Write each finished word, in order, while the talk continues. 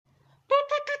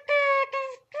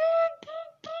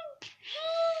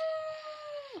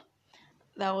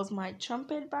That was my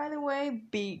trumpet, by the way,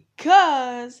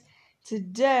 because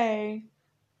today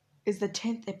is the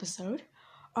 10th episode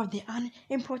of the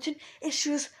Unimportant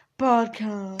Issues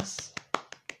podcast.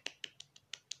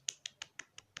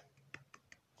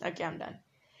 Okay, I'm done.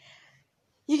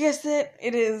 You guessed it.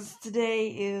 Today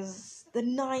is the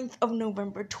 9th of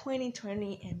November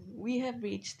 2020, and we have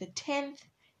reached the 10th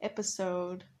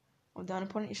episode of the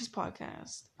Unimportant Issues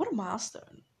podcast. What a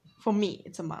milestone. For me,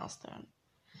 it's a milestone.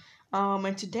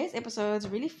 And today's episode is a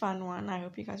really fun one. I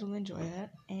hope you guys will enjoy it.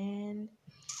 And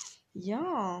yeah,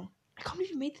 I can't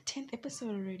believe we made the 10th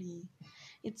episode already.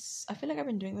 I feel like I've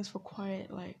been doing this for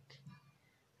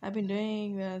I've been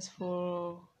doing this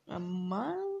for a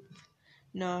month?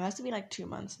 No, it has to be like 2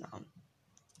 months now.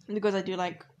 Because I do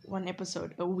like one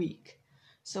episode a week.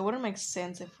 So it wouldn't make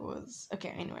sense if it was... Okay,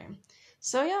 anyway.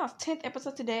 So yeah, 10th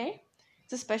episode today.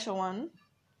 It's a special one.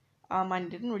 I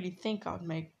didn't really think I would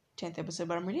make 10th episode,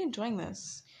 but I'm really enjoying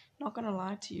this. Not gonna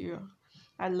lie to you.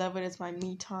 I love it. It's my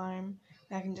me time.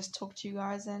 I can just talk to you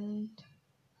guys and,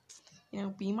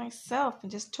 be myself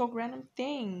and just talk random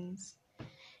things.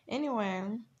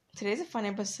 Anyway, today's a fun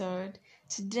episode.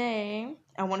 Today,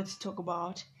 I wanted to talk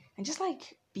about and just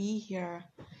be here,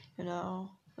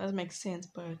 doesn't make sense,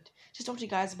 but just talk to you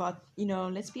guys about,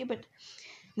 let's be a bit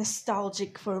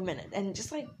nostalgic for a minute and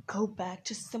just go back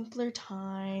to simpler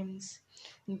times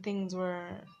and things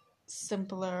were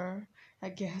simpler, I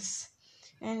guess.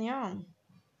 And yeah,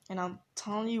 and I'll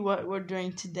tell you what we're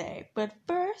doing today. But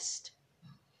first,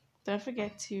 don't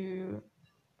forget to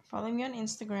follow me on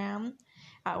Instagram.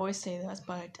 I always say this,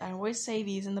 but I always say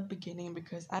these in the beginning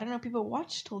because I don't know if people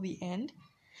watch till the end,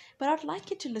 but I'd like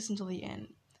you to listen till the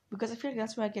end because I feel like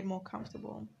that's where I get more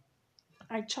comfortable.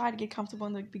 I try to get comfortable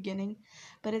in the beginning,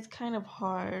 but it's kind of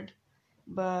hard.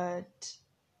 But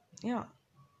yeah.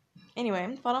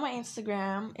 Anyway, follow my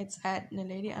Instagram. It's at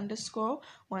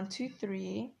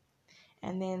nalady_123.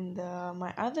 And then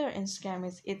my other Instagram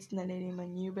is it's Nalady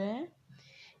Manube.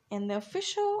 And the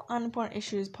official Unimportant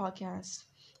Issues podcast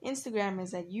Instagram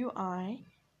is at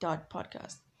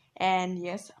ui.podcast. And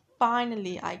yes,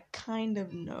 finally, I kind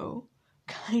of know,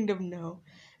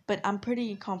 but I'm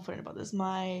pretty confident about this.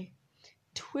 My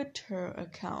Twitter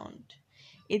account.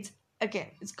 It's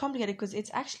complicated because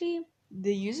it's actually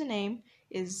the username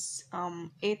is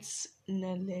it's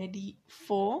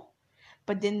Naledi4,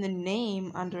 but then the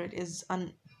name under it is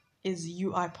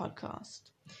UI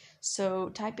podcast. So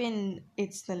type in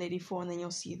it's Naledi4 and then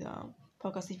you'll see the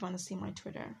podcast if you want to see my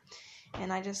Twitter.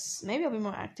 And maybe I'll be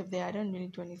more active there. I don't really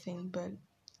do anything, but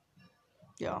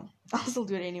yeah, I'll still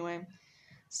do it anyway.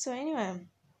 So anyway,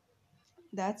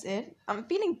 that's it. I'm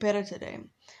feeling better today.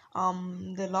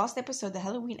 The last episode, the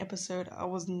Halloween episode, I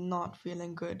was not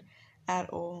feeling good at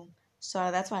all.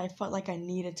 So that's why I felt like I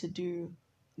needed to do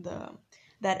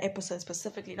that episode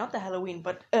specifically, not the Halloween,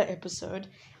 but a episode.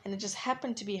 And it just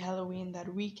happened to be Halloween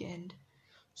that weekend.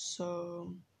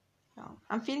 So yeah,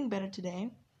 I'm feeling better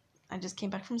today. I just came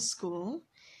back from school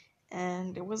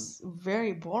and it was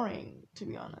very boring, to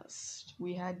be honest.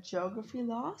 We had geography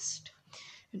last.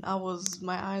 And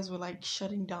my eyes were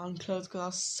shutting down closed because I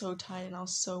was so tired and I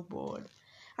was so bored.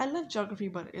 I love geography,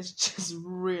 but it's just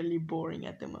really boring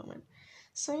at the moment.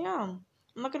 So yeah, I'm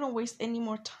not gonna waste any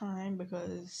more time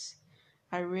because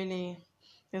there's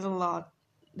a lot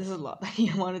that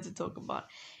I wanted to talk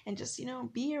about. And just,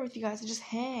 be here with you guys and just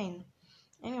hang.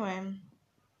 Anyway,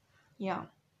 yeah.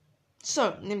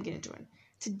 So, let me get into it.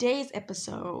 Today's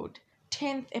episode,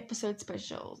 10th episode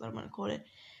special, is what I'm gonna call it,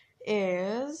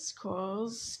 is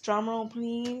cause drumroll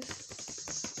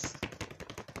please,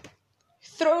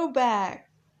 throwback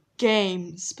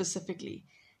games, specifically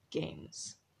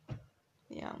games.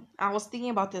 Yeah, I was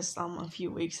thinking about this a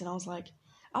few weeks and I was like,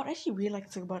 I would actually really like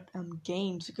to talk about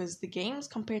games because the games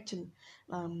compared to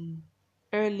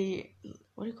early,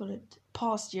 what do you call it,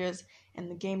 past years, and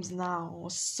the games now are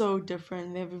so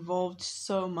different. They've evolved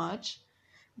so much.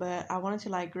 But I wanted to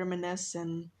reminisce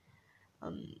and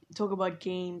talk about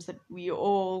games that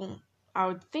I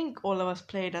would think all of us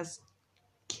played as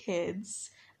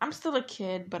kids. I'm still a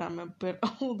kid, but I'm a bit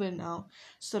older now.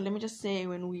 So let me just say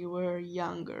when we were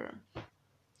younger.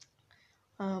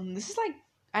 This is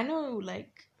I know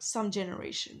some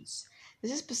generations.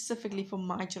 This is specifically for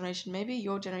my generation. Maybe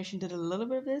your generation did a little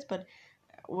bit of this, but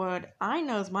what I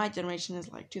know is my generation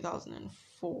is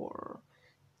 2004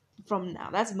 from now.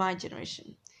 That's my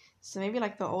generation. So maybe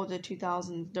the older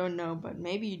 2000s don't know, but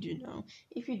maybe you do know.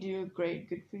 If you do, great,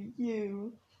 good for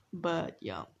you. But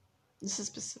yeah, this is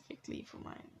specifically for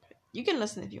mine. But you can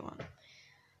listen if you want.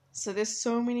 So there's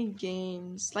so many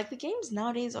games. The games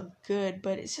nowadays are good,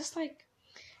 but it's just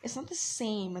it's not the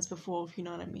same as before, if you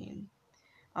know what I mean.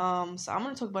 So I'm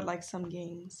gonna talk about like some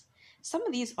games. Some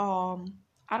of these are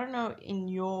I don't know in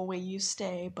your where you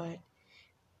stay, but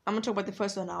I'm gonna talk about the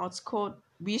first one now. It's called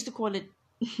we used to call it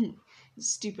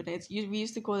stupid. We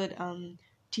used to call it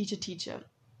teacher teacher.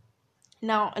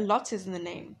 Now a lot is in the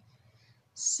name.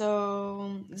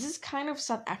 So this is kind of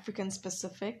South African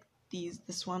specific.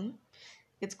 This one.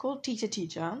 It's called teacher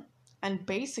teacher, and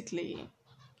basically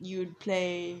you'd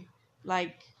play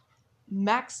like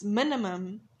max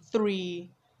minimum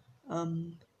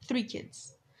um three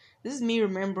kids. This is me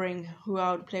remembering who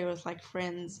I would play with, like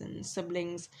friends and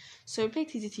siblings. So we play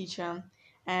teacher teacher,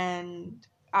 and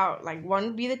out like one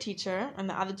would be the teacher and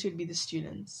the other two would be the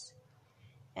students.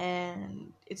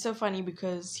 And it's so funny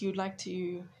because he would like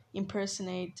to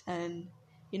impersonate and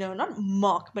not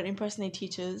mock but impersonate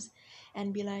teachers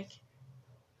and be like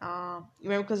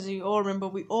remember, because we all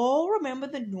remember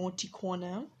the naughty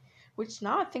corner, which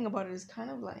now I think about it is kind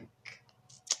of like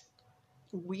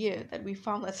weird that we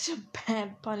found that such a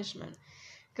bad punishment.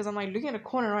 Because I'm like looking at a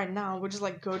corner right now, we'll just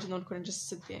like go to the naughty corner and just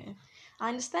sit there. I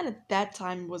understand at that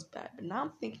time it was bad, but now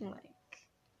I'm thinking like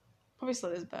probably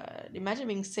still is bad. Imagine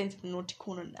being sent to the naughty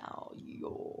corner now,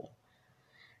 yo.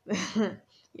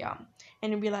 Yeah,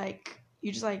 and it'd be like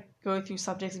you just like go through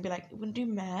subjects and be like, we're gonna do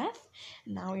math.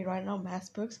 And now we write our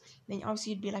math books. Then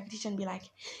obviously you'd be like a teacher and be like,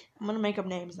 I'm gonna make up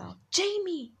names now.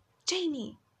 Jamie,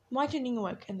 why can't you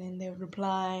work? And then they would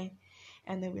reply,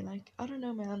 and they'd be like, I don't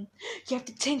know, man. You have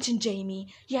detention,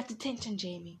 Jamie. You have detention,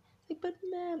 Jamie. Like, but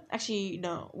ma'am, actually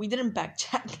no, we didn't back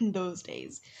chat in those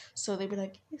days. So they'd be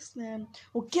like, yes, ma'am.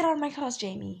 Well, get out of my class,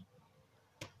 Jamie.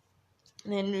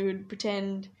 And then we would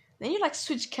pretend. Then you like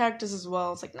switch characters as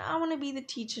well. It's like, nah, I want to be the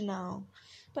teacher now.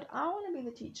 But I want to be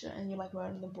the teacher. And you like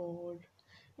write on the board.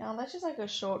 Yeah, that's just like a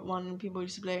short one people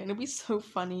used to play. And it'd be so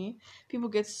funny. People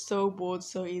get so bored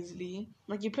so easily.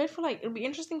 Like you play for like, it'd be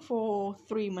interesting for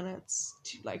 3 minutes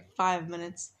to like 5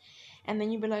 minutes. And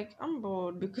then you'd be like, I'm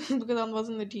bored because I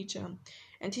wasn't the teacher.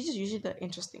 And teacher's usually the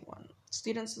interesting one.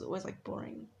 Students is always like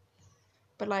boring.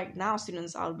 But like now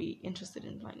students, I'll be interested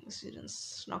in playing with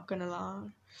students. Not gonna lie.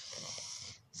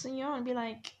 So I'd be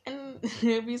like, and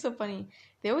it'd be so funny.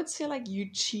 They would say like you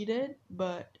cheated,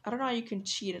 but I don't know how you can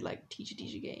cheat at like teacher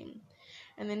game.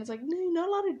 And then it's like, no, you're not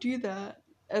allowed to do that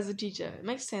as a teacher. It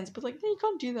makes sense, but like, no, you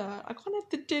can't do that. I can't have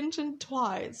detention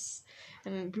twice.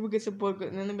 And then people get so bored,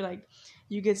 and then they'll be like,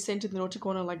 you get sent to the naughty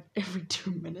corner like every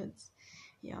 2 minutes.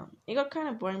 Yeah, it got kind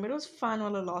of boring, but it was fun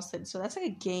while it lasted. So that's like a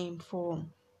game for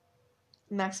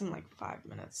maximum like 5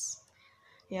 minutes.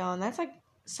 Yeah, and that's like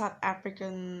South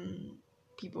African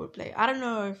people would play. I don't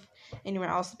know if anywhere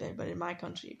else played, but in my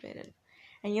country played it.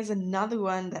 And here's another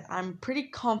one that I'm pretty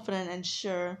confident and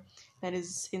sure that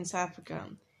is in South Africa.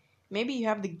 Maybe you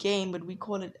have the game, but we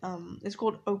call it it's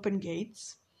called Open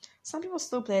Gates. Some people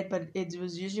still play it, but it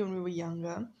was usually when we were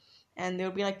younger. And there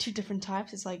would be like two different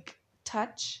types. It's like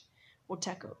touch or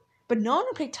tackle. But no one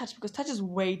would play touch because touch is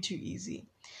way too easy.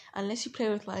 Unless you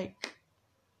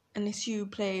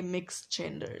play mixed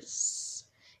genders.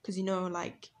 Because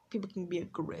like people can be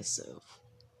aggressive.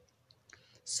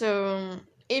 So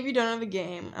if you don't know the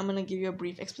game, I'm gonna give you a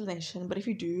brief explanation, but if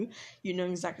you do, you know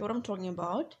exactly what I'm talking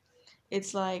about.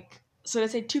 It's like, so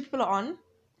let's say two people are on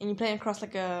and you play across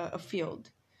like a field.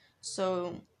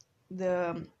 So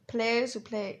the players would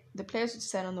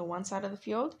stand on the one side of the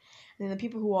field, and then the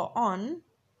people who are on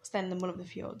stand in the middle of the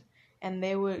field, and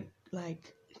they would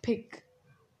like pick,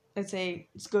 let's say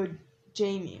it's good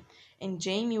Jamie, and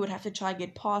Jamie would have to try to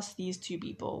get past these two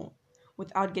people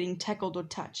without getting tackled or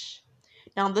touched.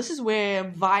 Now this is where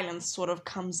violence sort of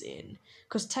comes in,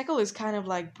 because tackle is kind of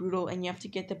like brutal and you have to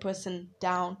get the person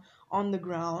down on the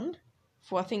ground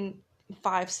for I think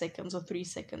 5 seconds or 3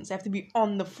 seconds. They have to be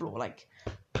on the floor, like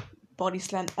body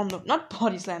slammed on the, not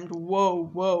body slammed,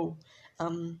 whoa,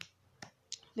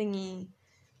 thingy,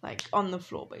 like on the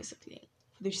floor basically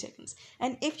for 3 seconds.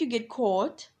 And if you get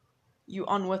caught, you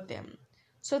on with them.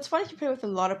 So it's fun if you play with a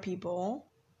lot of people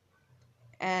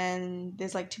and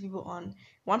there's like two people on.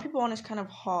 One people on is kind of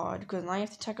hard because now you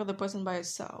have to tackle the person by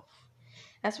yourself.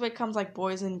 That's where it comes like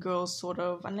boys and girls sort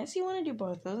of, unless you want to do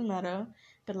both, doesn't matter.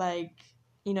 But like,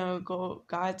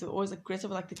 guys are always aggressive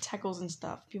with like the tackles and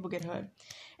stuff. People get hurt.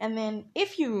 And then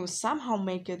if you somehow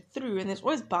make it through, and there's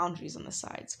always boundaries on the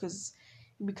sides because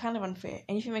it'd be kind of unfair.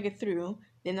 And if you make it through,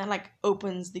 then that like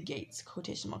opens the gates,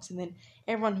 quotation marks, and then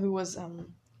everyone who was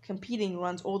competing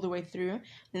runs all the way through.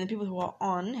 Then the people who are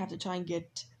on have to try and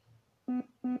get.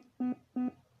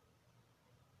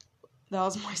 That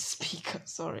was my speaker,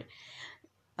 sorry.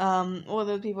 All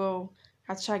the people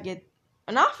have to try to get.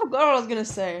 And I forgot what I was gonna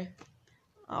say.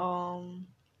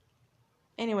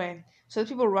 Anyway, so the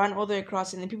people run all the way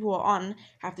across, and the people who are on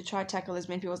have to try to tackle as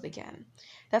many people as they can.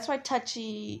 That's why the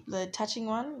touchies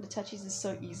is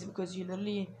so easy because you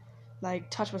literally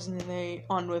like touch person and they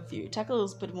on with you. Tackle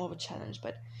is a bit more of a challenge,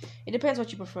 but it depends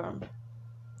what you prefer.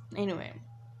 Anyway,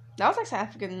 that was like South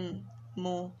African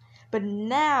more, but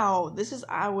now this is,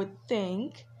 I would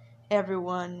think,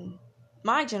 everyone,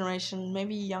 my generation,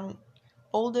 maybe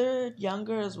older,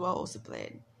 younger as well, also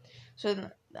played.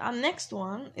 So our next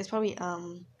one is probably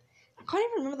I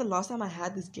can't even remember the last time I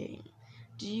had this game.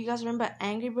 Do you guys remember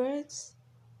Angry Birds?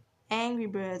 Angry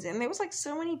Birds, and there was like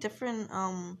so many different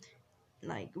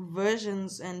like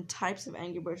versions and types of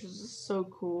Angry Birds, which is so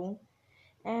cool.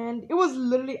 And it was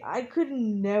literally, I could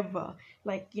never,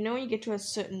 like, you know when you get to a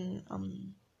certain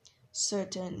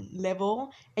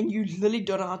level and you literally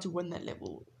don't know how to win that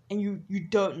level, and you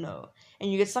don't know,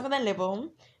 and you get stuck on that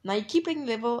level. Now you keep playing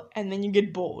the level and then you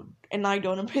get bored and now you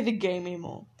don't want to play the game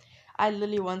anymore. I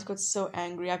literally once got so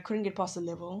angry I couldn't get past the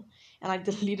level and I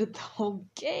deleted the whole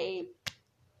game.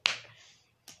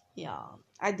 Yeah,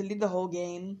 I deleted the whole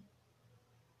game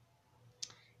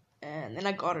and then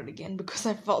I got it again because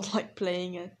I felt like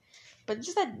playing it. But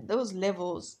just that those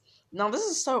levels. Now this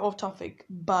is so off topic,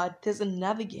 but there's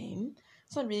another game.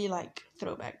 It's not really like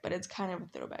throwback, but it's kind of a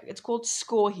throwback. It's called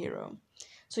Score Hero.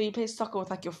 So you play soccer with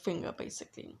like your finger,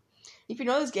 basically. If you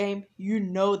know this game, you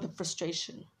know the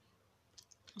frustration.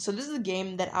 So this is a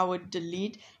game that I would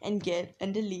delete and get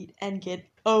and delete and get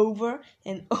over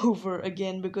and over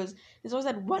again because there's always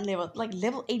that one level, like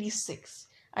level 86.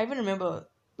 I even remember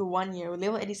the 1 year,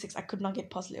 level 86, I could not get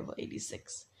past level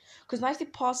 86. Because I have to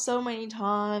pause so many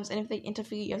times, and if they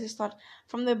interfere, you have to start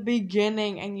from the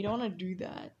beginning, and you don't want to do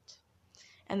that.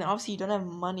 And then obviously you don't have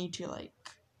money to like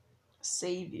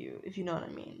save you, if you know what I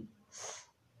mean.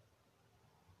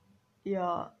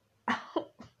 Yeah.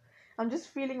 I'm just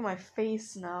feeling my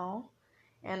face now,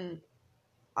 and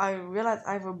I realize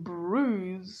I have a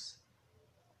bruise,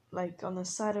 like on the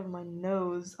side of my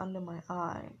nose, under my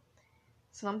eye.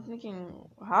 So I'm thinking,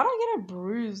 how did I get a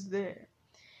bruise there?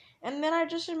 And then I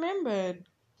just remembered.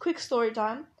 Quick story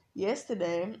time.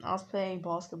 Yesterday, I was playing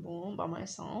basketball by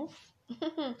myself.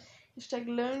 Hashtag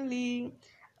lonely.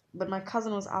 But my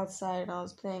cousin was outside and I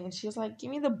was playing, and she was like, "Give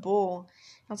me the ball."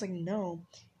 I was like, "No."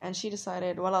 And she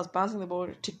decided, while I was bouncing the ball,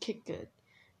 to kick it.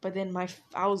 But then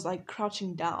I was like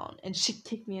crouching down, and she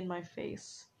kicked me in my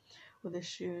face with a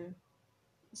shoe.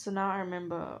 So now I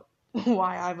remember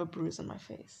why I have a bruise on my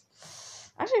face.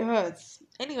 Actually, it hurts.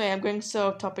 Anyway, I'm going so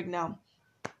off topic now.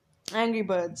 Angry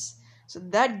Birds. So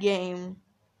that game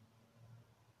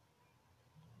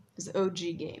is the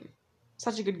OG game.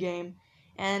 Such a good game.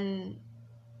 And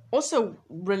also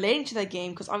relating to that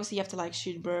game, because obviously you have to like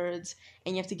shoot birds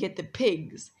and you have to get the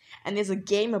pigs. And there's a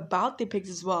game about the pigs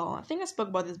as well. I think I spoke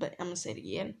about this, but I'm gonna say it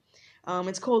again.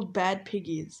 It's called Bad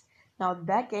Piggies. Now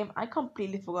that game, I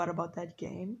completely forgot about that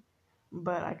game,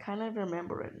 but I kind of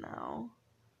remember it now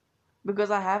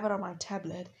because I have it on my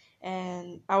tablet,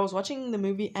 and I was watching the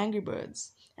movie Angry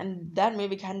Birds, and that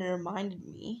movie kind of reminded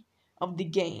me of the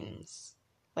games,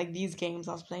 like these games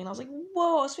I was playing. I was like,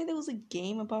 whoa, I swear there was a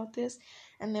game about this,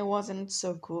 and there wasn't. It's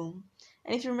so cool.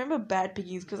 And if you remember Bad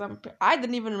Piggies, because I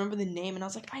didn't even remember the name, and I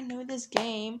was like, I know this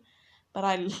game, but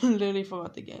I literally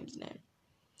forgot the game's name.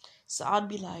 So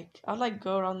I'd like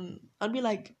go around, I'd be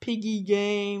like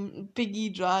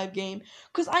Piggy Drive game,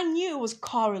 because I knew it was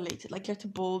car related. Like you have to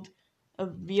build a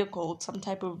vehicle, some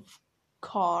type of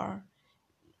car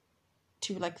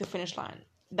to like the finish line.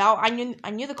 Now I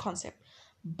knew the concept,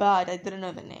 but I didn't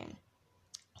know the name.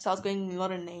 So I was going a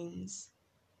lot of names,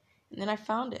 and then I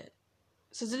found it.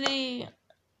 So it's literally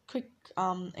quick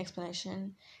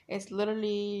explanation. It's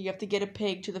literally you have to get a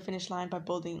pig to the finish line by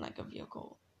building like a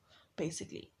vehicle,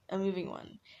 basically a moving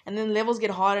one, and then levels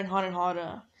get harder and harder and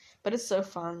harder. But it's so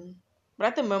fun. But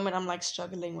at the moment, I'm like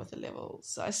struggling with the levels,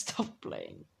 so I stopped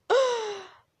playing.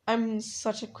 I'm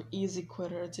such a easy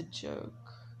quitter. It's a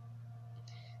joke.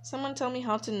 Someone tell me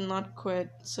how to not quit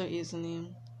so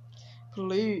easily,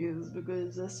 please,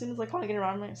 because as soon as I can't get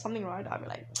around something right, I'll be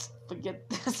like, forget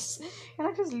this, and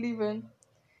I just leave it.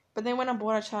 But then when I'm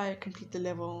bored, I try to complete the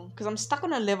level, because I'm stuck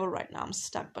on a level right now. I'm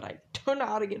stuck, but I don't know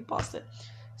how to get past it,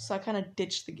 so I kind of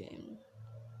ditch the game.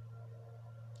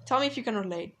 Tell me if you can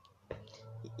relate.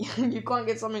 You can't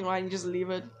get something right, you just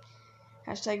leave it.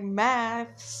 Hashtag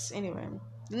maths. Anyway,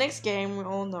 the next game we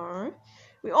all know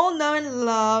and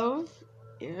love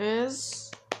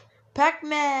is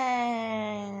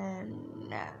Pac-Man.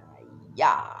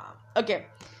 Yeah. Okay.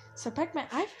 So Pac-Man,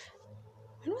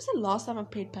 when was the last time I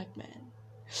played Pac-Man?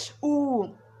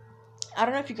 Ooh, I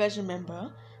don't know if you guys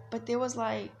remember, but there was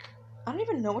like, I don't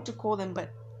even know what to call them,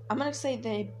 but I'm gonna say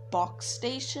they're box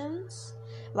stations,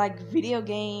 like video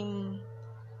game.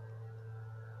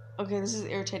 Okay, this is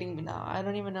irritating me now. I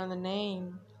don't even know the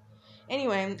name.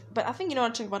 Anyway, but I think you know what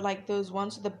I'm talking about, like those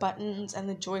ones with the buttons and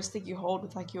the joystick you hold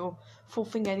with like your full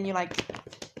finger and you're like,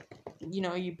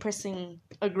 you're pressing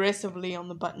aggressively on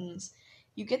the buttons.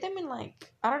 You get them in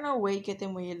like, I don't know where you get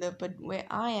them where you live, but where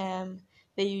I am,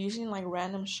 they're usually in like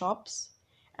random shops,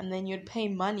 and then you'd pay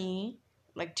money,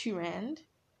 like 2 rand.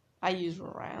 I use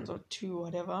rounds or two,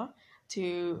 whatever,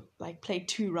 to like play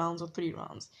 2 rounds or 3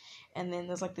 rounds. And then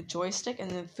there's like the joystick and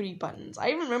then 3 buttons. I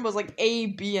even remember it was like A,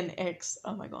 B, and X.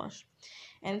 Oh my gosh.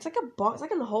 And it's like a box,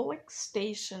 like a whole like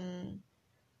station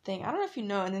thing. I don't know if you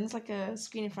know. And then it's like a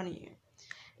screen in front of you.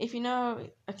 If you know,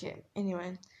 okay,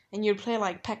 anyway. And you'd play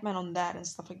like Pac-Man on that and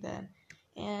stuff like that.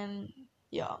 And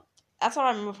yeah, that's what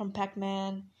I remember from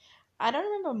Pac-Man. I don't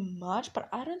remember much, but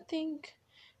I don't think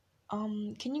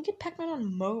can you get Pac-Man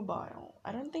on mobile?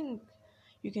 I don't think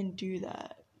you can do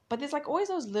that. But there's like always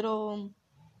those little,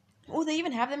 oh, they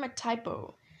even have them at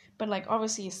Typo, but like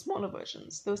obviously smaller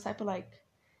versions. Those type of like,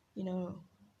 you know,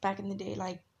 back in the day,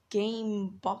 like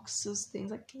game boxes, things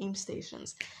like game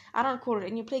stations. I don't call it.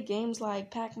 And you play games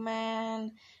like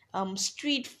Pac-Man,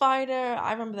 Street Fighter.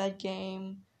 I remember that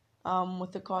game,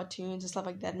 with the cartoons and stuff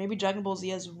like that. Maybe Dragon Ball Z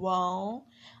as well.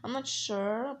 I'm not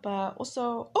sure, but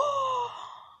also, oh.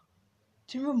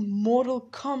 Do you remember Mortal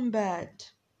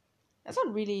Kombat? That's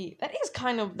not really. That is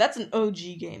kind of. That's an OG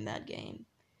game. That game,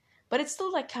 but it's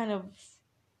still like kind of.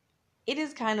 It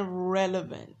is kind of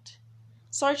relevant.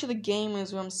 Sorry to the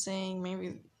gamers who I'm saying.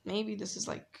 Maybe this is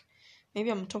like. Maybe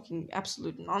I'm talking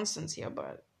absolute nonsense here,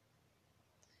 but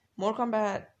Mortal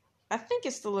Kombat. I think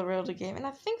it's still a relevant game, and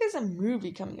I think there's a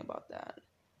movie coming about that.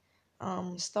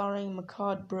 Starring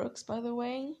Mehcad Brooks, by the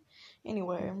way.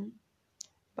 Anyway,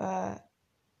 but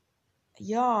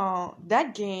yeah,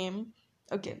 that game.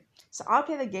 Okay, so I'll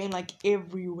play the game like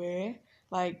everywhere,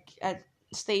 like at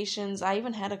stations. I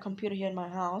even had a computer here in my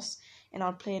house, and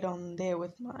I'll play it on there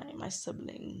with my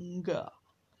sibling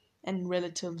and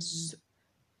relatives.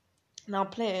 And I'll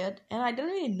play it, and I don't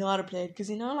really know how to play it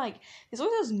because like there's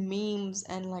always those memes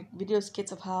and like video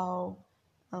skits of how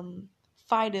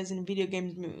fighters in video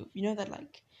games move. You know that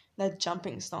like that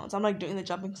jumping stance. I'm like doing the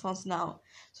jumping stance now,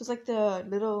 so it's like that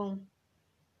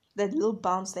little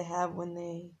bounce they have when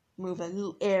they move, that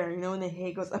little air, when their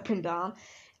hair goes up and down.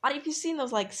 And if you've seen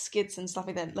those like skits and stuff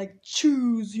like that, like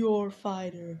choose your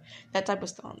fighter, that type of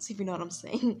stance, if you know what I'm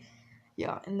saying.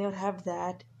 Yeah, and they would have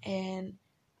that, and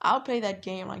I'll play that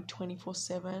game like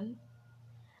 24/7.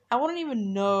 I wouldn't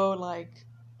even know like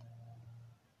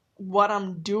what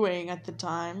I'm doing at the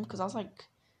time because I was like,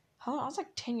 I was like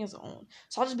 10 years old,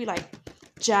 so I'll just be like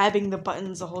jabbing the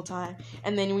buttons the whole time,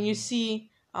 and then when you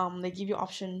see they give you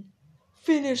option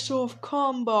finish off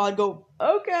combo, I'd go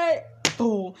okay,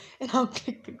 boom, and I'll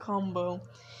click the combo.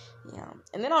 Yeah,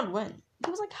 and then I'd win. He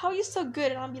was like, how are you so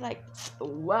good? And I'd be like,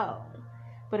 wow.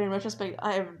 But in retrospect,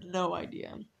 I have no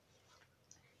idea.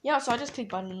 Yeah, so I just click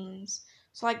buttons.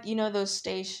 So like those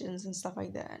stations and stuff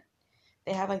like that,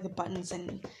 they have like the buttons,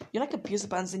 and you like abuse the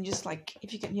buttons, and you just like,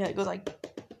 if you can it goes like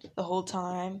the whole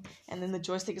time, and then the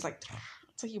joystick is like,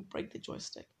 it's like you break the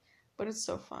joystick. But it's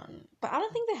so fun. But I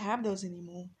don't think they have those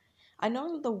anymore. I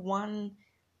know the one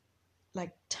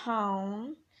like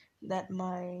town that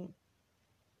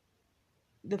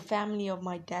the family of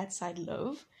my dad's side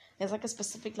live, there's like a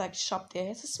specific like shop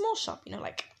there. It's a small shop,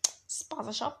 like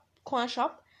spaza shop, corner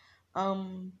shop.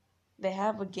 They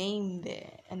have a game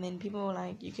there, and then people are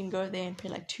like, you can go there and pay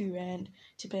like 2 rand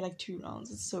to play like 2 rounds.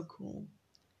 It's so cool.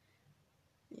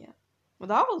 Yeah. Well,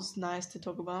 that was nice to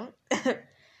talk about.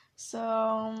 So,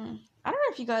 I don't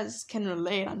know if you guys can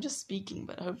relate. I'm just speaking,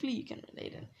 but hopefully you can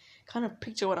relate and kind of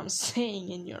picture what I'm saying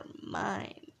in your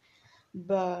mind.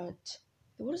 But,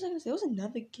 what was I going to say? There was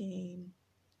another game.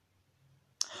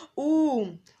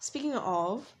 Ooh, speaking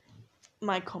of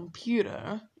my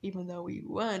computer, even though we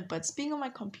weren't, but speaking of my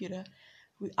computer,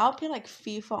 I'll play like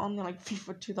FIFA on there, like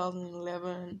FIFA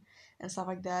 2011 and stuff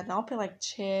like that. And I'll play like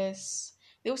chess.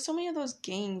 There were so many of those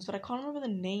games, but I can't remember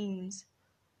the names.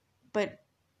 But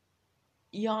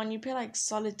yeah, and you play like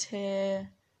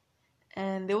solitaire,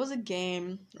 and there was a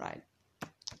game, right?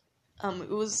 It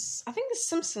was, I think, The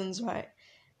Simpsons, right?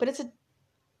 But it's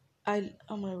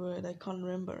oh my word, I can't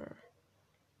remember.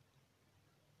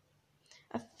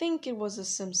 I think it was The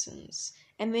Simpsons,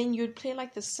 and then you'd play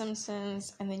like The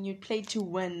Simpsons, and then you'd play to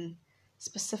win,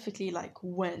 specifically like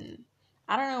win.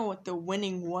 I don't know what the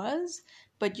winning was,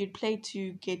 but you'd play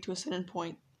to get to a certain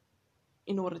point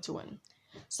in order to win.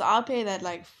 So I'll play that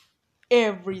like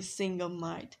every single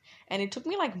night, and it took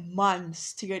me like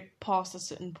months to get past a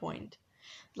certain point.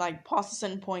 like past a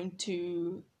certain point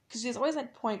to, because there's always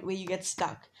that point where you get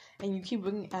stuck and you keep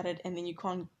looking at it and then you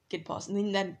can't get past, and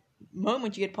then that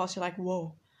moment you get past, you're like,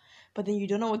 whoa, but then you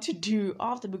don't know what to do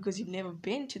after because you've never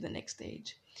been to the next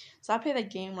stage. So I play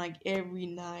that game like every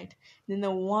night. Then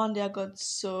the one day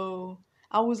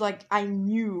I was like, I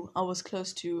knew I was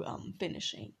close to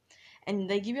finishing, and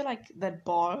they give you like that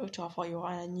bar to how far you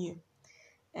are, and I knew,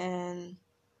 and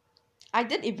I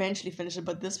did eventually finish it,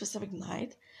 but this specific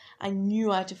night, I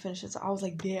knew I had to finish it. So I was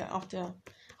like there after,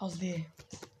 I was there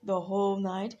the whole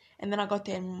night. And then I got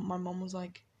there and my mom was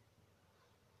like,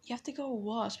 you have to go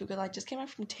wash because I just came back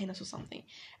from tennis or something.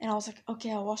 And I was like,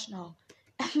 okay, I'll wash now.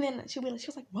 And then she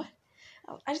was like, what?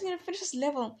 I just need to finish this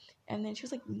level. And then she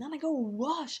was like, Nana, go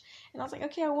wash. And I was like,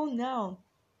 okay, I will now.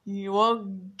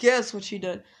 Well, guess what she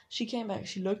did? She came back.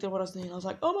 She looked at what I was doing. I was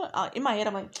like, oh my! In my head,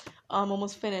 I'm like, I'm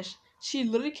almost finished. She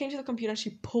literally came to the computer and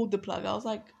she pulled the plug. I was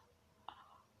like,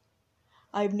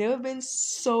 I've never been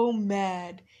so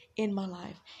mad in my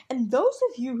life. And those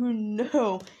of you who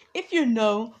know, if you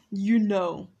know, you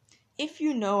know. If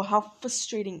you know how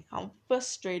frustrating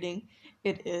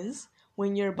it is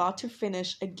when you're about to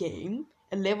finish a game,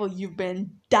 a level you've been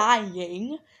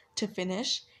dying to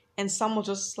finish, and someone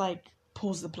just like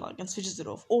pulls the plug and switches it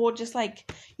off, or just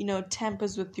like,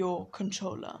 tampers with your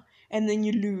controller and then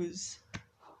you lose.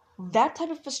 That type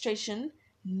of frustration,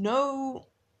 nothing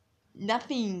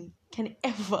can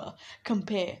ever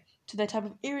compare to that type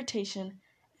of irritation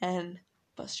and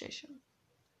frustration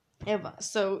ever.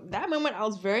 So that moment I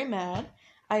was very mad.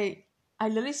 I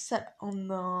literally sat on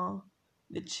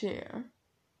the chair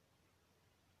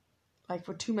like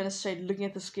for 2 minutes straight looking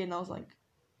at the screen, and I was like,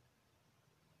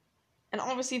 and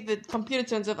obviously the computer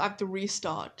turns off, I have to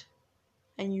restart.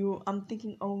 And I'm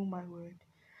thinking, oh my word.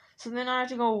 So then I had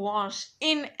to go wash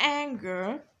in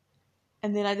anger.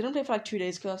 And then I didn't play for like 2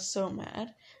 days because I was so mad.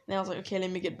 And then I was like, okay, let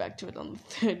me get back to it on the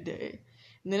third day.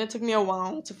 And then it took me a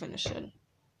while to finish it.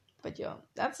 But yeah,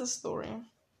 that's the story,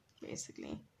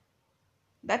 basically.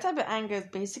 That type of anger is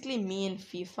basically me in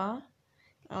FIFA.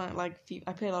 I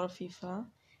play a lot of FIFA.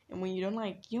 And when you don't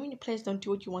when your players don't do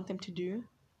what you want them to do,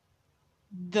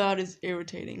 that is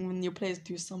irritating. When your players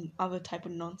do some other type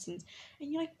of nonsense.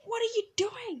 And you're like, what are you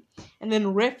doing? And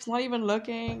then refs not even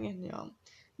looking. And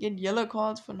get yellow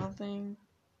cards for nothing.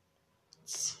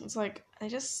 It's like, I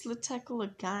just slid tackle a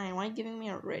guy. Why are you giving me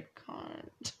a red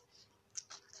card?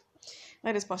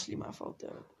 That is partially my fault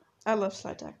though. I love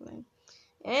slide tackling.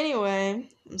 Anyway,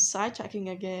 I'm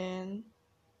sidetracking again.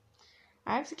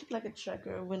 I have to keep like a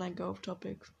tracker when I go off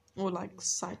topic or like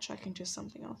sidetracking to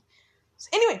something else. So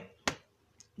anyway,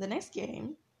 the next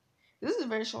game. This is a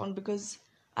very short one because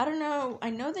I don't know. I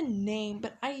know the name,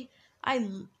 but I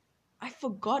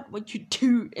forgot what you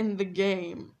do in the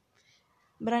game.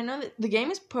 But I know that the game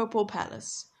is Purple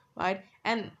Palace, right?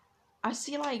 And I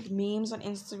see like memes on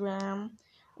Instagram,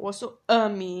 also a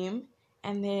meme,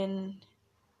 and then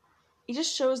it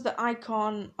just shows the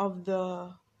icon of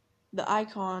the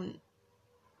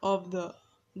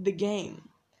game.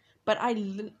 But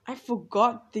I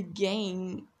forgot the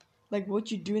game, like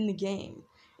what you do in the game.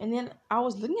 And then I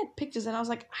was looking at pictures and I was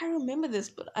like, I remember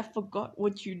this, but I forgot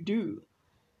what you do.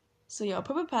 So yeah,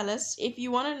 Purple Palace. If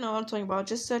you want to know what I'm talking about,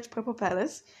 just search Purple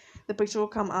Palace. The picture will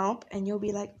come out and you'll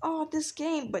be like, oh, this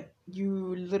game. But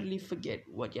you literally forget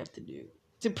what you have to do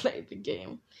to play the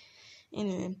game.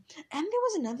 Anyway, and there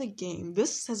was another game.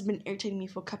 This has been irritating me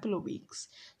for a couple of weeks.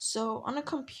 So on a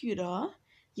computer,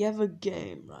 you have a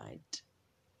game, right?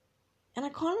 And I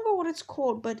can't remember what it's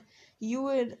called, but you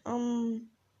would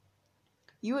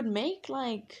make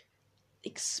like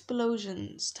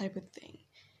explosions type of thing.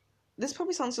 This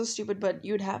probably sounds so stupid, but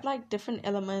you'd have like different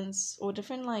elements or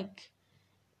different like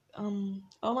oh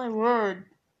my word,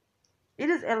 it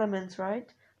is elements,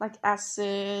 right? Like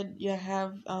acid, you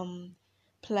have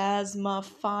plasma,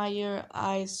 fire,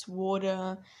 ice,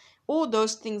 water, all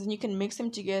those things, and you can mix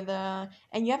them together,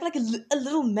 and you have like a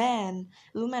little man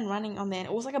running on there.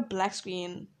 It was like a black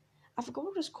screen. I forgot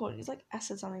what it was called. It's like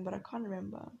acid something, but I can't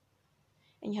remember.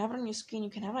 And you have it on your screen. You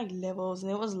can have like levels, and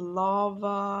there was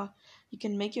lava. You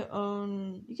can make your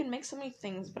own. You can make so many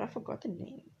things, but I forgot the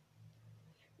name,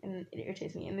 and it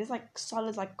irritates me. And there's like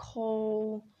solids like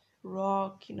coal,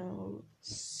 rock,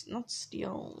 not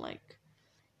steel, like,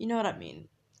 you know what I mean.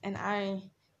 And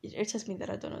it irritates me that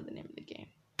I don't know the name of the game.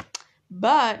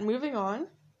 But moving on,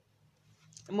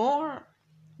 more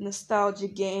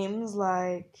nostalgic games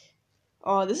like,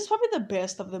 oh, this is probably the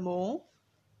best of them all.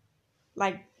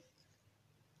 Like,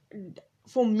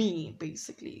 for me,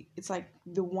 basically, it's like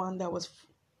the one that was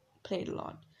played a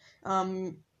lot.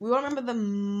 We all remember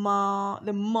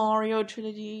the Mario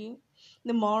trilogy.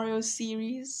 the Mario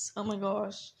series. Oh my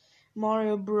gosh.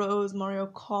 Mario Bros, Mario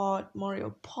Kart,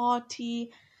 Mario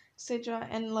Party, etc.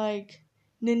 And like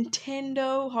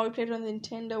Nintendo, how we played on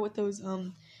Nintendo with those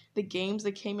the games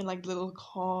that came in like little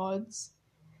cards.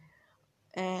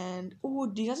 And oh,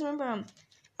 do you guys remember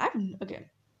I've okay.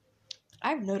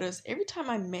 I've noticed every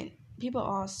time people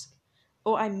ask,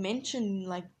 or I mention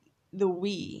like the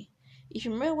Wii. If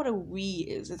you remember what a Wii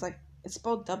is, it's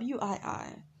spelled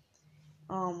WII.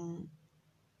 Um,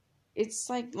 it's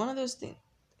like one of those things.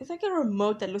 It's like a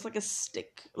remote that looks like a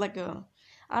stick, like a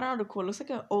I don't know how to call it. It looks like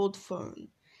an old phone,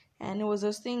 and it was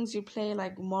those things you play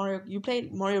like Mario. You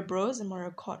played Mario Bros and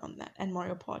Mario Kart on that, and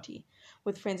Mario Party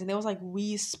with friends. And there was like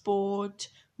Wii Sport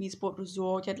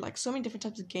Resort. You had like so many different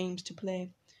types of games to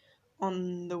play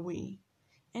on the Wii.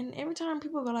 And every time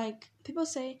people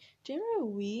say, "Do you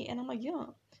remember Wii?" And I'm like, "Yeah."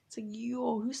 It's like,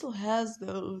 "Yo, who still has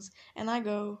those?" And I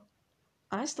go,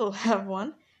 "I still have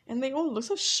one." And they all look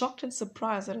so shocked and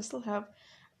surprised that I still have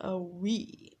a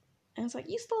Wii. And it's like,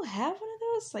 "You still have one of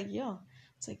those?" It's like, "Yeah."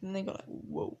 It's like, and they go like,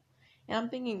 "Whoa." And I'm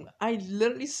thinking, I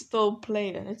literally still play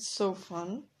it, and it's so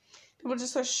fun. People are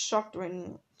just so shocked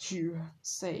when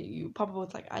you pop up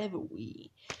with like, "I have a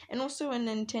Wii." And also a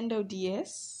Nintendo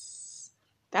DS.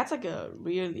 That's like a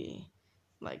really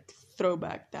like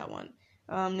throwback, that one.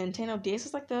 Nintendo DS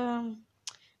is like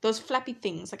those flappy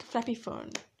things, like a flappy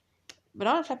phone. But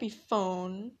not a flappy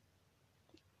phone.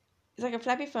 It's like a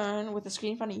flappy phone with a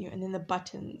screen in front of you and then the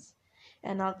buttons.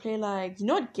 And I'll play like, you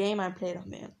know what game I played on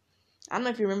there? I don't know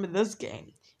if you remember this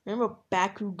game. Remember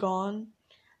Bakugan?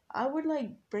 I would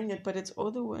like bring it, but it's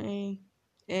all the way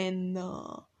in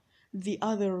the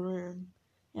other room.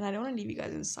 And I don't want to leave you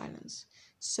guys in silence.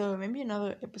 So maybe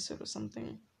another episode or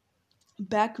something.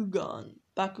 Bakugan,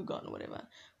 whatever.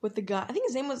 With the guy, I think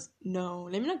his name was, no,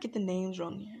 let me not get the names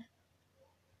wrong here.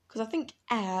 Because I think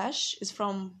Ash is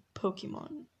from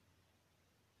Pokemon.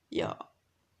 Yeah.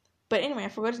 But anyway, I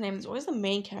forgot his name. There's always the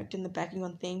main character in the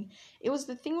Bakugan thing. It was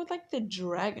the thing with like the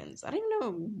dragons. I don't even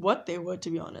know what they were, to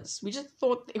be honest. We just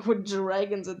thought they were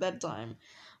dragons at that time.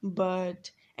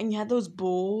 And you had those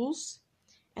balls,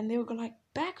 and they would go like,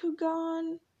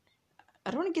 Bakugan. I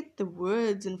don't want to get the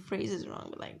words and phrases wrong,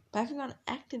 but like, Bakugan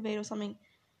activate or something.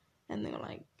 And they were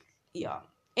like, yeah.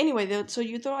 Anyway, so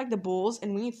you throw like the balls,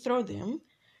 and when you throw them,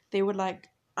 they would like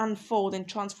unfold and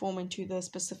transform into the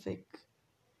specific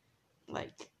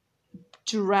like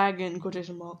dragon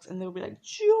quotation marks, and they'll be like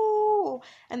Joe,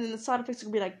 and then the side effects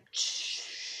will be like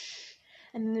shh,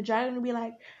 and then the dragon will be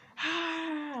like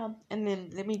ah, and then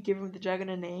let me give him the dragon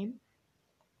a name.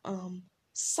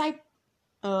 Psy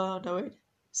no wait,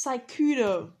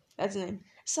 Psychudo, that's his name.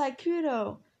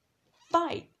 Psychudo,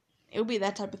 fight. It would be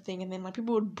that type of thing, and then like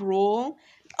people would brawl.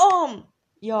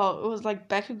 Yo, it was like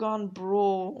Bakugan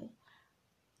brawl,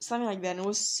 something like that. And it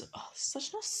was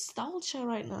such nostalgia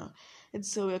right now.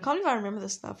 It's so weird. I can't believe I remember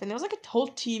this stuff. And there was like a whole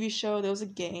TV show. There was a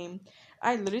game.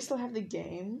 I literally still have the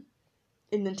game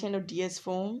in Nintendo DS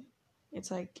form. It's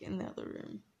like in the other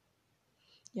room.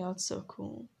 Yeah, it's so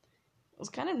cool. It was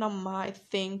kind of not my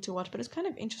thing to watch, but it's kind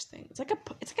of interesting. It's like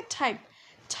a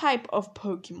type of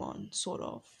Pokemon, sort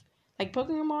of. Like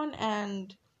Pokemon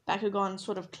and Bakugan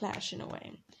sort of clash in a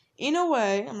way. In a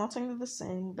way, I'm not saying they're the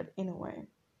same, but in a way.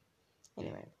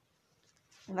 Anyway,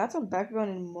 and that's on Bakugan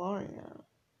and Mario.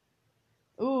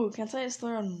 Ooh, can I tell you a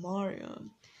story on Mario?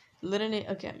 Literally,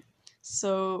 okay.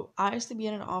 So I used to be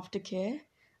in an aftercare,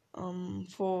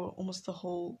 for almost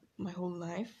my whole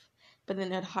life. But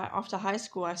then after high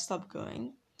school, I stopped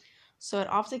going. So at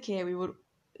aftercare,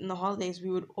 in the holidays, we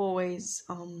would always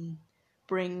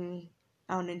bring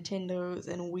our Nintendos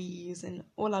and Wii's and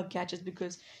all our gadgets,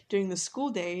 because during the school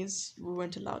days we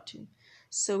weren't allowed to.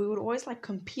 So we would always like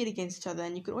compete against each other,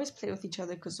 and you could always play with each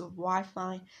other because of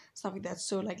Wi-Fi, stuff like that.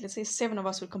 So like, let's say 7 of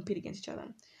us would compete against each other.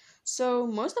 So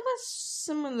most of us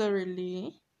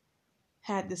similarly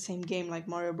had the same game, like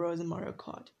Mario Bros and Mario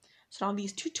Kart. So now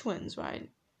these two twins, right?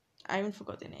 I even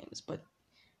forgot their names, but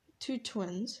two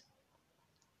twins,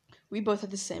 we both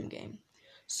had the same game.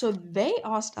 So they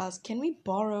asked us, can we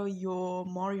borrow your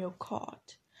Mario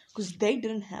Kart? Because they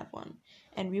didn't have one.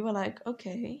 And we were like,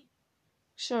 okay,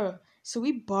 sure. So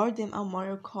we borrowed them our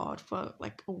Mario Kart for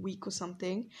like a week or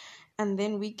something. And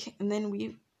then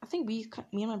I think me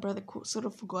and my brother sort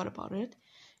of forgot about it.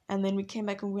 And then we came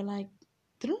back and we were like,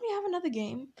 didn't we have another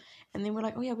game? And then we're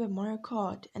like, oh yeah, we have Mario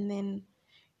Kart. And then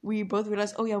we both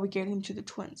realized, oh yeah, we gave them to the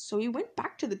twins. So we went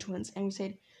back to the twins and we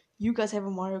said, you guys have a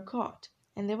Mario Kart.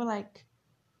 And they were like,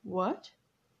 what?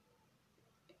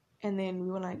 And then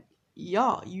we were like,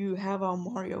 yeah, you have our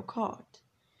Mario Kart.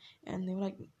 And they were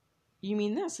like, you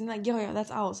mean this? And like, yeah,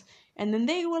 that's ours. And then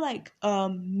they were like,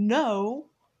 no,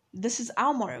 this is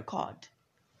our Mario Kart.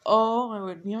 Oh my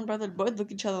word, me and my brother both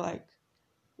looked at each other like,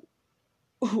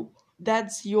 oh,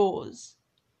 that's yours.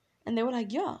 And they were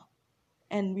like, yeah.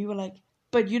 And we were like,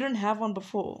 but you didn't have one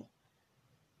before.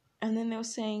 And then they were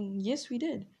saying, yes, we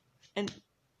did. And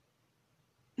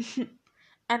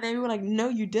and then we were like, no,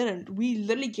 you didn't. We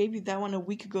literally gave you that one a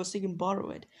week ago so you can borrow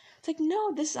it. It's like,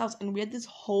 no, this is ours. And we had this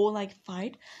whole like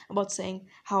fight about saying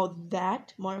how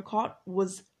that Mario Kart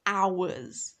was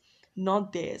ours,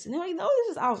 not theirs. And they were like, no,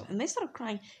 this is ours. And they started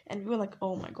crying. And we were like,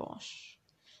 oh my gosh.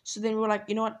 So then we were like,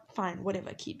 you know what? Fine,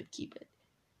 whatever. Keep it.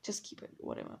 Just keep it,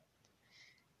 whatever.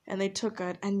 And they took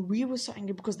it, and we were so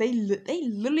angry because they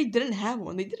literally didn't have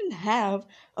one. They didn't have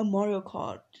a Mario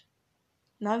Kart.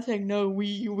 Now they're like, no,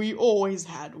 we always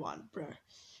had one, bro.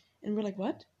 And we're like,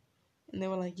 what? And they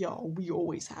were like, yo, we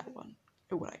always had one.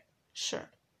 And we're like, sure,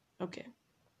 okay.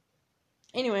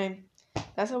 Anyway,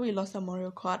 that's how we lost our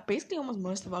Mario Kart. Basically, almost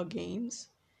most of our games.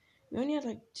 We only had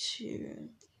like 2.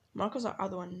 Marco's our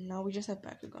other one. Now we just have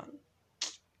Bakugan.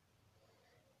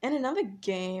 And another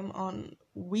game on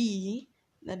Wii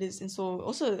that is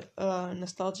also a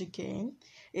nostalgic game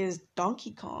is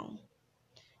Donkey Kong.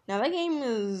 Now that game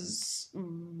is,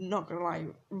 not gonna lie,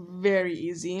 very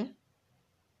easy.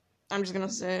 I'm just gonna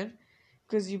say it.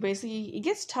 Because it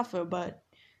gets tougher, but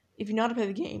if you know how to play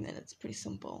the game, then it's pretty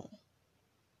simple.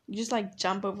 You just like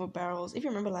jump over barrels. If you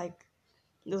remember like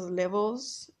those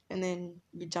levels, and then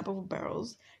you jump over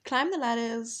barrels, climb the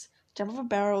ladders, jump over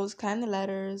barrels, climb the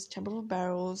ladders, jump over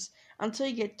barrels, until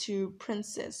you get to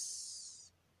Princess.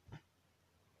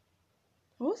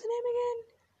 What was the name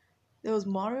again? There was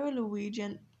Mario, Luigi,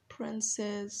 and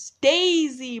Princess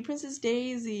Daisy. Princess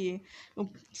Daisy.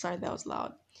 Oh, sorry, that was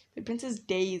loud. But Princess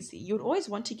Daisy. You would always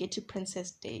want to get to Princess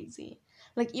Daisy.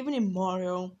 Like, even in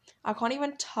Mario, I can't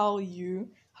even tell you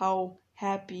how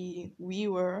happy we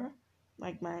were,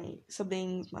 like my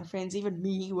siblings, my friends, even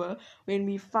me were, when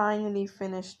we finally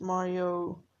finished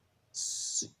Mario.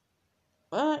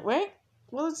 Wait?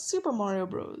 Well, it's Super Mario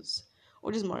Bros.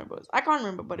 Or just Mario Bros. I can't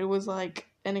remember, but it was like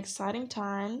an exciting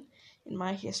time in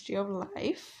my history of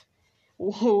life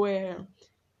and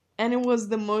it was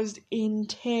the most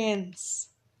intense,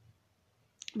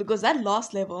 because that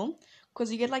last level,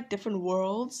 because you get like different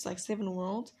worlds, like 7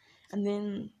 worlds, and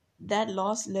then that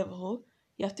last level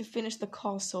you have to finish the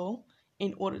castle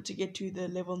in order to get to the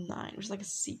level 9, which is like a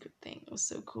secret thing. It was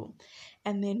so cool.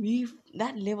 And then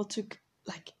that level took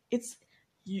like, it's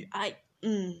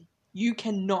you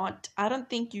cannot, I don't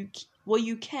think you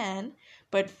can,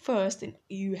 but first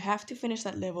you have to finish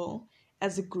that level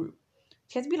as a group.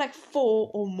 It has to be like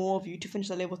 4 or more of you to finish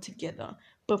the level together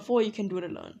before you can do it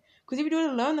alone. Because if you do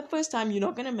it alone the first time, you're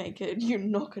not gonna make it. You're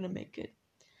not gonna make it,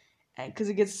 and because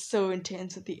it gets so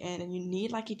intense at the end, and you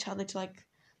need like each other to like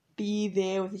be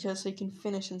there with each other so you can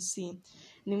finish and see. And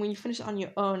then when you finish it on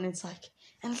your own, it's like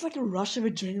a rush of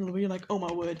adrenaline where you're like, oh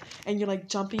my word, and you're like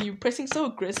jumping, you're pressing so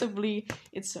aggressively.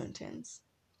 It's so intense,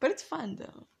 but it's fun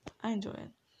though. I enjoy it.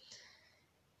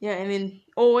 Yeah, and then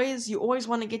you always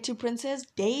want to get to Princess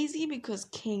Daisy because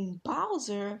King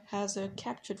Bowser has her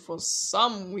captured for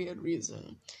some weird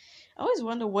reason. I always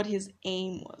wonder what his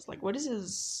aim was. Like, what is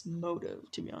his motive,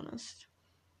 to be honest?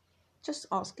 Just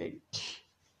asking.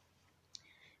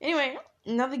 Anyway,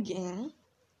 another game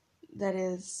that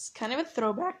is kind of a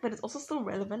throwback, but it's also still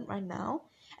relevant right now.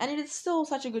 And it is still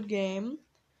such a good game,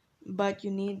 but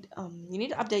you need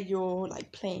to update your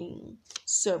like playing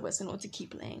service in order to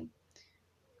keep playing.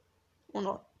 Or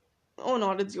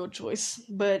not, it's your choice.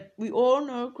 But we all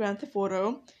know Grand Theft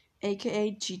Auto,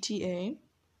 aka GTA.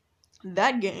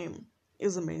 That game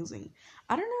is amazing.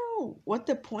 I don't know what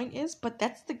the point is, but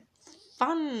that's the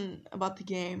fun about the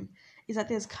game, is that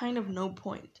there's kind of no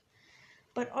point.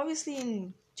 But obviously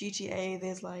in GTA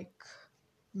there's like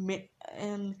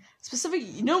and specifically,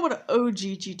 you know what an OG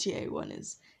GTA one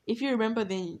is. If you remember,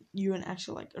 then you're an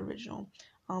actual like original.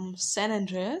 San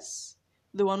Andreas,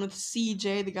 the one with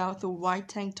CJ, the guy with the white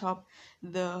tank top,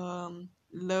 the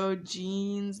low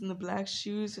jeans and the black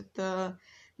shoes with the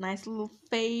nice little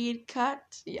fade cut.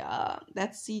 Yeah,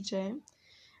 that's CJ.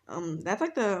 That's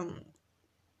like the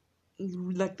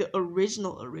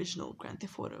original Grand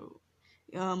Theft Auto.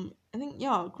 I think,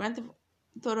 yeah, Grand Theft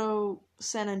Auto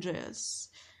San Andreas.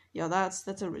 Yeah, that's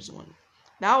the original one.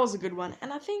 That was a good one,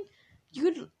 and I think you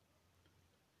could.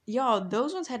 Yeah,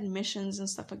 those ones had missions and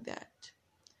stuff like that.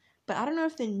 But I don't know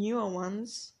if the newer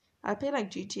ones. I played like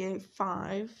GTA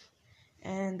 5,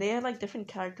 and they had like different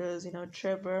characters,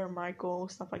 Trevor, Michael,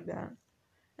 stuff like that.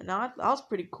 And that was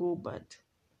pretty cool, but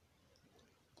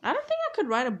I don't think I could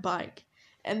ride a bike.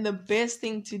 And the best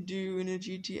thing to do in a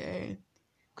GTA,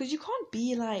 because you can't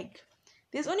be like,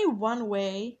 there's only one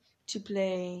way to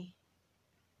play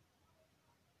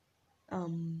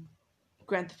Grand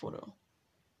Theft Auto.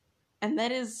 And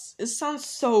that is, it sounds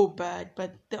so bad,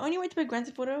 but the only way to play Grand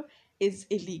Theft Auto is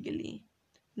illegally.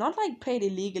 Not like play it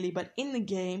illegally, but in the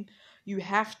game, you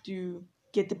have to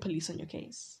get the police on your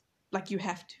case. Like, you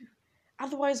have to.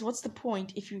 Otherwise, what's the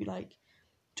point if you, like,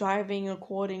 driving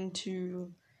according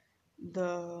to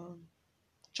the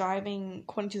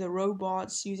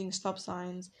robots, using stop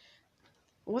signs?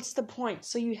 What's the point?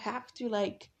 So you have to,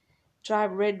 like,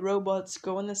 drive red robots,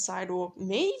 go on the sidewalk,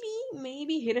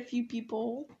 maybe hit a few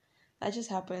people. That just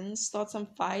happens. Start some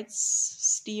fights,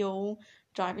 steal,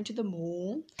 drive into the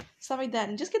mall, stuff like that,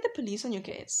 and just get the police on your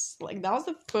case. Like, that was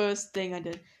the first thing I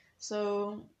did.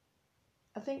 So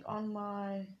I think on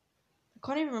my, I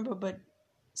can't even remember, but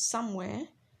somewhere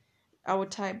I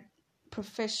would type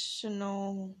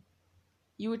professional.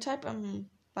 You would type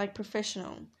like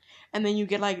professional, and then you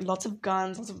get like lots of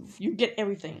guns, you get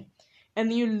everything, and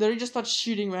then you literally just start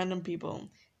shooting random people.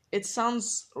 It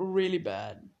sounds really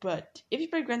bad, but if you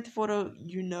play Grand Theft Auto,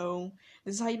 you know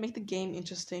this is how you make the game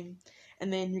interesting.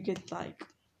 And then you get like,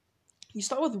 you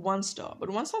start with 1 star,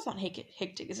 but 1 star's not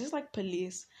hectic. It's just like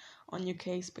police on your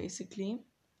case basically.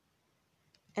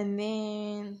 And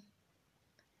then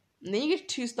you get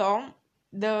 2 star.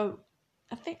 I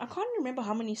can't remember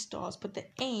how many stars, but the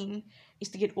aim is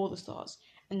to get all the stars.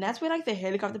 And that's where like the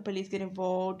helicopter police get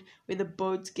involved, where the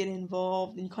boats get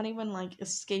involved, and you can't even like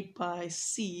escape by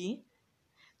sea.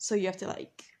 So you have to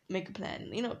like make a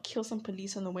plan, kill some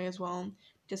police on the way as well.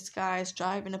 Disguise,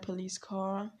 drive in a police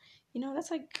car.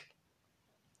 That's like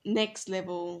next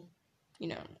level,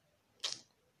 what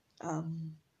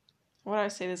do I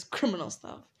say, this criminal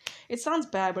stuff. It sounds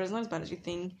bad, but it's not as bad as you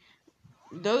think.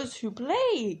 Those who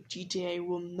play GTA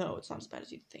will know it's not as bad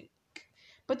as you think.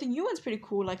 But the new one's pretty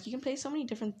cool. Like, you can play so many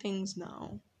different things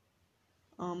now.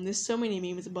 There's so many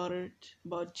memes about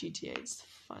GTA. It's the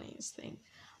funniest thing.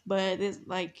 But there's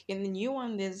like, in the new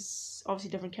one, there's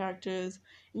obviously different characters.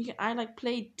 I like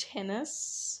played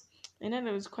tennis, and then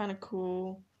it was kind of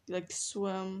cool. You like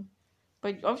swim,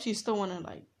 but obviously you still want to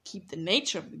like keep the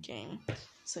nature of the game.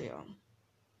 So yeah,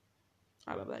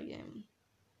 I love that game.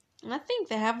 And I think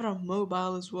they have it on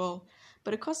mobile as well,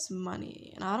 but it costs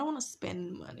money, and I don't want to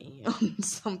spend money on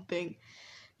something.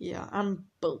 Yeah, I'm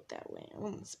built that way. I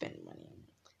want to spend money.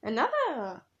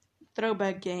 Another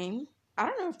throwback game. I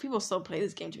don't know if people still play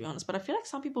this game, to be honest, but I feel like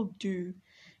some people do.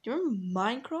 Do you remember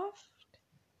Minecraft?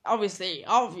 Obviously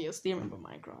remember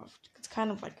Minecraft. It's kind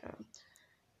of like a,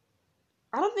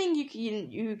 I don't think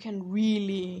you can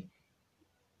really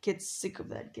get sick of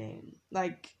that game.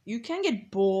 Like, you can get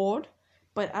bored,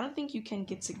 but I don't think you can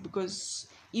get sick, because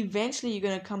eventually you're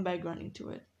gonna come back running to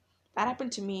it. That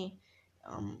happened to me.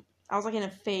 I was like in a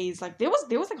phase, like there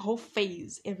was like a whole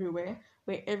phase everywhere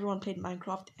where everyone played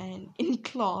Minecraft, and in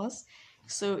class,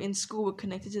 so in school, we're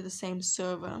connected to the same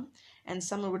server, and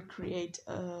someone would create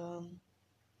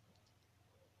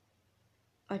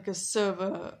like a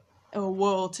server, a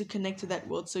world to connect to that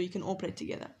world, so you can all play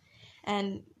together.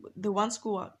 And the one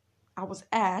school I was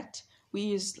at, we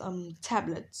used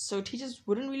tablets, so teachers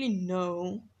wouldn't really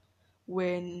know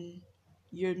when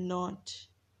you're not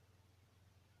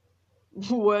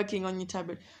working on your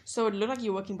tablet. So it looked like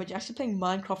you're working, but you're actually playing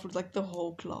Minecraft with like the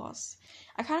whole class.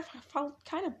 I kind of felt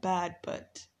kind of bad,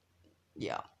 but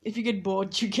yeah, if you get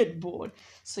bored, you get bored.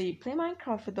 So you play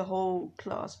Minecraft with the whole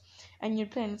class, and you're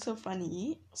playing. It's so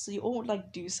funny. So you all would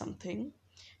like do something.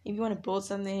 If you want to build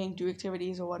something, do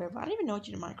activities or whatever. I don't even know what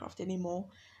you do in Minecraft anymore,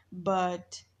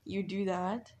 but you do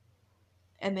that,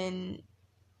 and then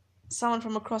someone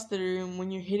from across the room,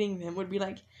 when you're hitting them, would be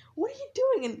like, "What are you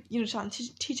doing?" And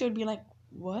teacher would be like,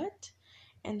 "What?"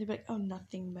 And they'd be like, "Oh,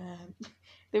 nothing, ma'am."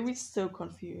 They'd be so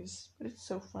confused, but it's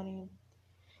so funny.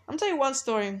 I'm telling you one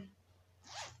story.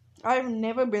 I've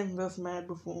never been this mad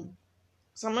before,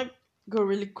 so I'm gonna go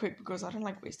really quick because I don't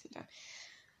like wasting time.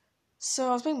 So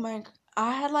I was playing Minecraft.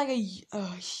 I had like a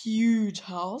huge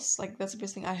house. Like, that's the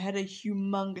best thing. I had a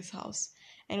humongous house,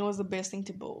 and it was the best thing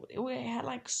to build. It had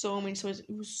like so many stories. It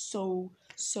was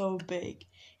so big,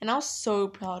 and I was so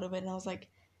proud of it. And I was like,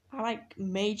 I like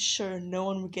made sure no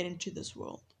one would get into this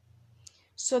world.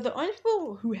 So the only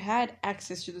people who had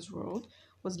access to this world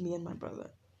was me and my brother.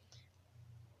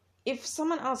 If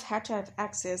someone else had to have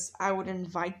access, I would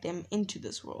invite them into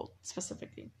this world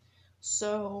specifically.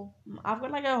 So I've got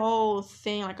like a whole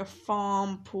thing, like a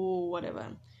farm, pool, whatever,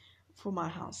 for my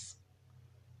house.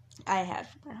 I had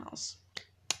for my house.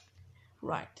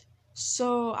 Right.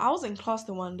 So I was in class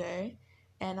the one day,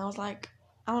 and I was like,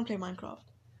 I want to play Minecraft.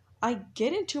 I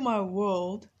get into my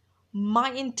world, my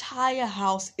entire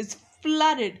house is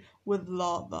flooded with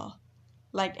lava.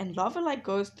 like, and lava like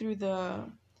goes through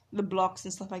the blocks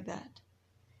and stuff like that.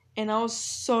 And I was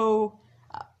so,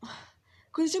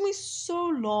 because it took me so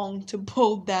long to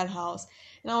build that house,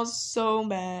 and I was so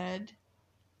mad.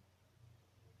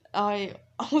 I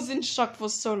was in shock for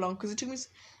so long because it took me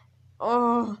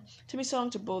so long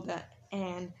to build that,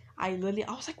 and I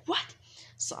was like, what?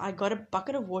 So I got a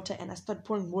bucket of water and I started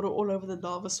pouring water all over the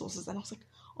lava sources, and I was like,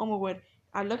 oh my word.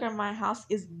 I look at my house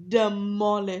is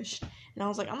demolished, and I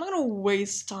was like, I'm not gonna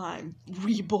waste time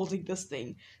rebuilding this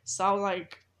thing. So I was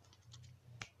like,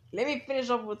 let me finish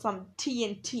off with some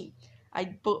TNT. I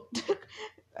put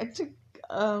I took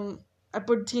I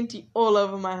put TNT all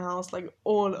over my house, like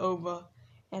all over,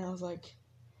 and I was like,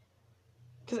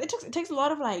 because it takes a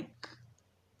lot of like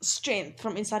strength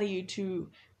from inside of you to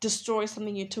destroy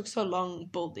something you took so long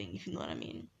building, if you know what I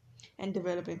mean, and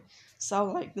developing. So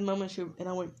like the moment and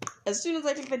I went, as soon as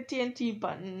I clicked the TNT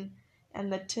button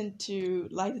and the tint to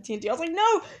light the TNT, I was like,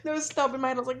 no, stop. In my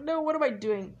head, I was like, no, what am I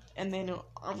doing? And then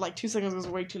like 2 seconds was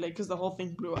way too late because the whole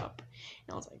thing blew up,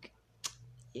 and I was like,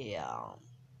 yeah.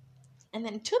 And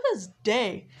then to this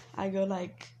day, I go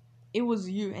like, it was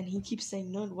you, and he keeps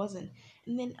saying no, it wasn't.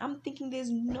 And then I'm thinking, there's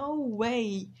no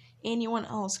way anyone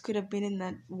else could have been in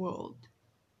that world,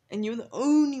 and you're the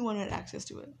only one who had access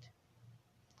to it.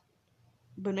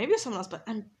 But maybe it was someone else, but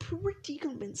I'm pretty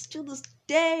convinced to this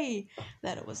day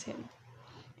that it was him.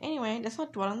 Anyway, let's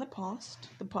not dwell on the past.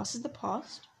 The past is the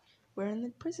past. We're in the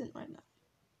present right now.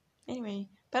 Anyway,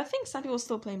 but I think some people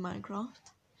still play Minecraft.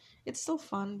 It's still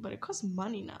fun, but it costs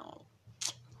money now.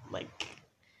 Like,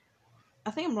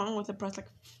 I think I'm wrong with the price, like,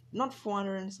 not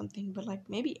 400 and something, but like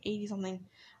maybe 80 something.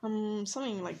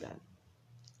 Something like that.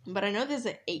 But I know there's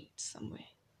an 8 somewhere.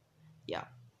 Yeah.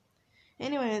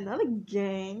 Anyway, another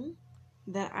game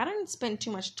that I didn't spend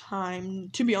too much time,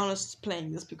 to be honest,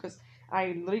 playing this because I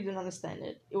literally didn't understand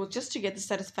it. It was just to get the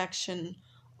satisfaction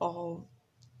of,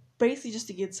 basically just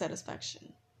to get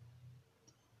satisfaction.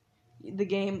 The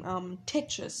game,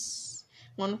 Tetris.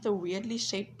 One of the weirdly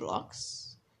shaped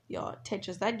blocks. Yeah,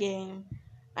 Tetris, that game.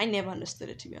 I never understood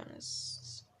it, to be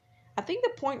honest. I think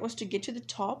the point was to get to the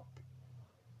top,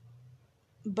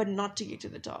 but not to get to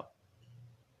the top.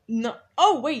 No.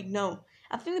 Oh, wait, no.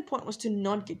 I think the point was to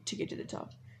not get to the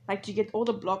top. Like, to get all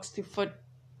the blocks to fit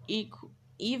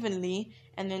evenly,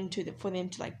 and then for them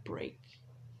to, like, break.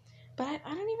 But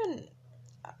I don't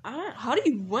how do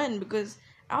you win? Because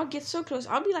I'll get so close.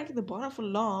 I'll be, like, at the bottom for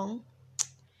long.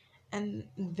 And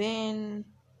then,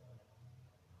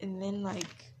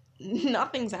 like,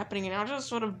 nothing's happening, and I'll just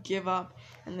sort of give up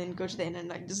and then go to the end and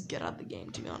like just get out the game,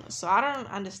 to be honest. So I don't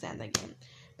understand that game,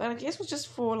 but I guess it was just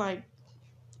for, like,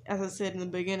 as I said in the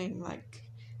beginning, like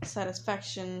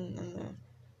satisfaction and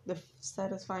the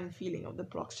satisfying feeling of the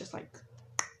blocks just like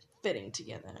fitting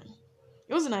together.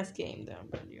 It was a nice game though,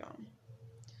 but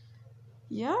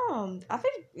I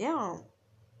think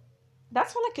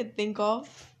that's all I could think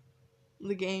of.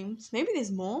 The games, maybe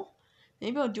there's more.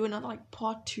 Maybe I'll do another like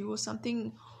part 2 or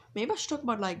something. Maybe I should talk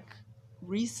about like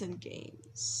recent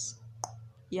games.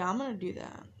 Yeah, I'm gonna do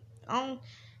that.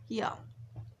 Yeah.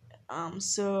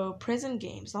 So present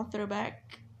games, not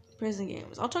throwback. Present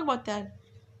games. I'll talk about that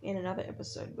in another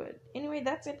episode. But anyway,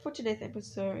 that's it for today's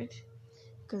episode.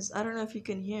 Because I don't know if you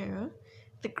can hear,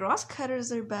 the grass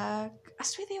cutters are back. I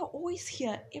swear they are always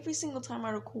here every single time I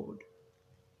record.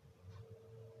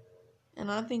 And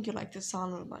I don't think you like the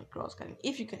sound of my grass cutting,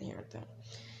 if you can hear it though.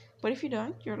 But if you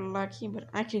don't, you're lucky, but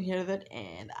I can hear that,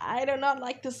 and I do not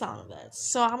like the sound of that.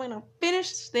 So I'm gonna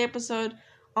finish the episode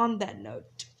on that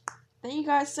note. Thank you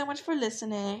guys so much for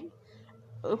listening.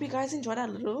 Hope you guys enjoyed our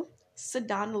little sit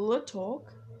down, little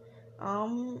talk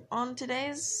on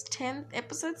today's 10th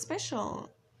episode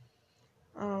special.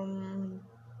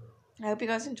 I hope you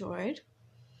guys enjoyed.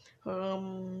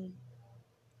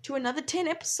 To another 10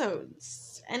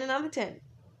 episodes, and another 10,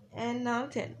 and another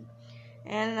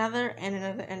 10,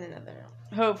 and another.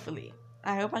 Hopefully.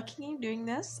 I hope I can keep doing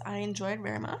this. I enjoy it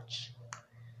very much.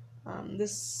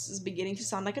 This is beginning to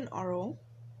sound like an oral.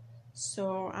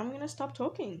 So I'm going to stop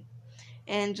talking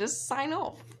and just sign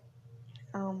off.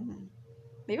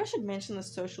 Maybe I should mention the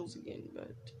socials again,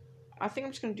 but I think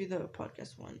I'm just going to do the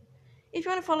podcast one. If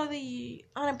you want to follow the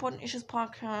Unimportant Issues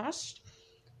podcast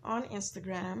on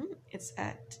Instagram, it's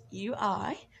at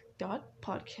ui.podcast.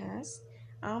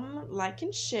 Like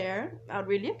and share. I'd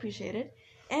really appreciate it.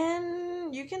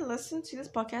 And you can listen to this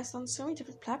podcast on so many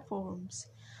different platforms.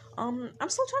 I'm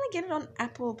still trying to get it on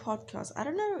Apple Podcasts. I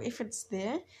don't know if it's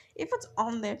there. If it's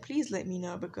on there, please let me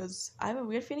know, because I have a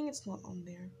weird feeling it's not on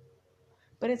there.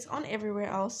 But it's on everywhere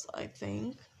else, I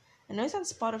think. I know it's on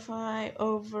Spotify,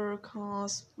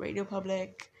 Overcast, Radio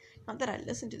Public. Not that I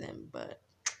listen to them, but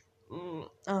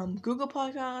Google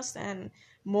Podcast and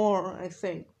more, I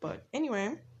think. But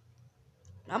anyway,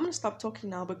 I'm gonna stop talking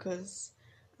now because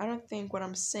I don't think what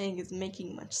I'm saying is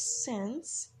making much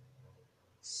sense.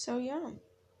 So yeah,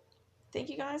 thank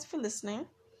you guys for listening,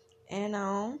 and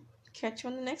I'll catch you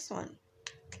on the next one.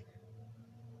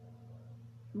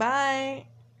 Bye.